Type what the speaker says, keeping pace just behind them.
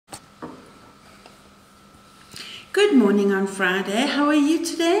Good morning on Friday. How are you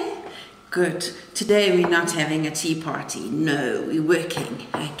today? Good. Today we're not having a tea party. No, we're working.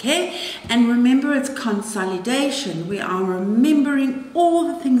 Okay? And remember, it's consolidation. We are remembering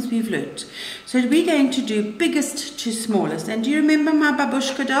all the things we've learned. So we're going to do biggest to smallest. And do you remember my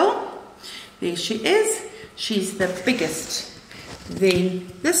babushka doll? There she is. She's the biggest.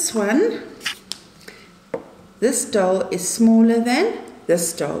 Then this one. This doll is smaller than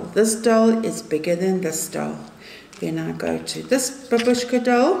this doll. This doll is bigger than this doll. Then I go to this babushka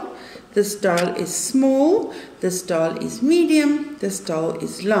doll. This doll is small. This doll is medium. This doll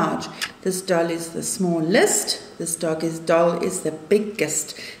is large. This doll is the smallest. This doll is the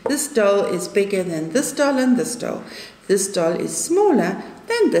biggest. This doll is bigger than this doll and this doll. This doll is smaller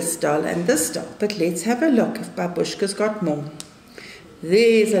than this doll and this doll. But let's have a look if babushka's got more.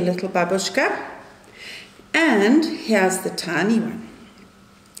 There's a little babushka. And here's the tiny one.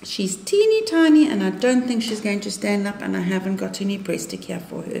 She's teeny tiny and I don't think she's going to stand up, and I haven't got any Prestic here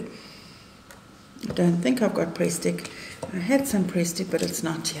for her. I don't think I've got Prestic. I had some Prestic, but it's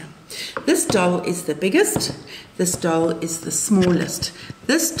not here. This doll is the biggest. This doll is the smallest.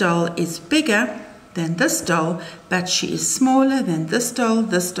 This doll is bigger than this doll, but she is smaller than this doll,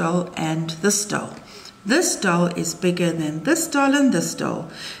 and this doll. This doll is bigger than this doll and this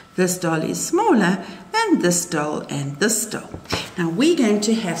doll. This doll is smaller than this doll and this doll. Now we're going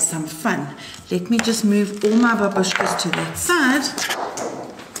to have some fun. Let me just move all my babushkas to that side.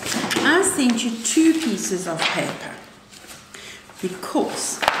 I sent you 2 pieces of paper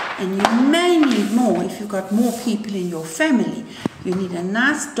because, and you may need more if you've got more people in your family, you need a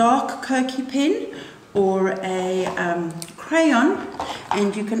nice dark Koki pen or a crayon,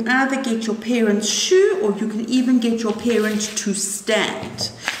 and you can either get your parent's shoe or you can even get your parent to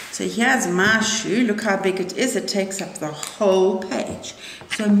stand. So here's my shoe. Look how big it is. It takes up the whole page.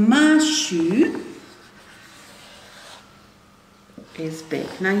 So my shoe is big.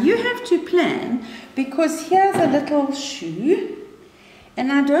 Now you have to plan, because here's a little shoe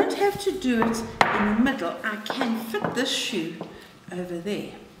and I don't have to do it in the middle. I can fit this shoe over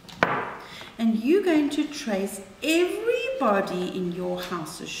there. And you're going to trace everybody in your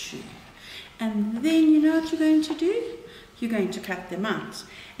house's shoe. And then you know what you're going to do? You're going to cut them out.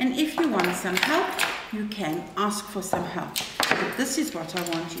 And if you want some help, you can ask for some help. But this is what I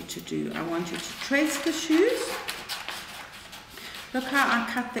want you to do. I want you to trace the shoes. Look how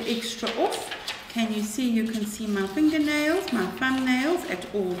I cut the extra off. Can you see? You can see my fingernails, my thumbnails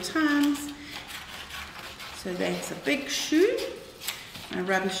at all times. So that's a big shoe. My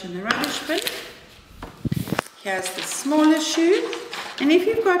rubbish in the rubbish bin. Here's the smaller shoe. And if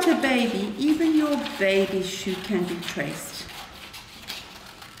you've got a baby, even your baby shoe can be traced.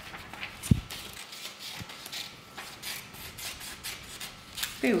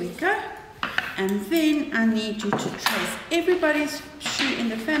 There we go. And then I need you to trace everybody's shoe in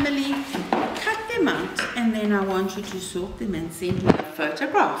the family, cut them out, and then I want you to sort them and send me a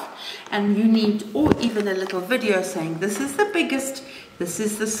photograph. And you need, or even a little video saying, this is the biggest, this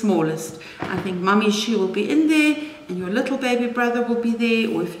is the smallest. I think mummy's shoe will be in there, and your little baby brother will be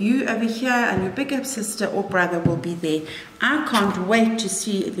there, or if you over here and your bigger sister or brother will be there. I can't wait to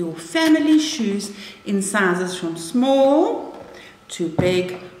see your family shoes in sizes from small to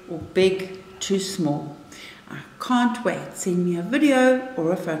big or big to small. I can't wait. Send me a video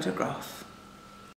or a photograph.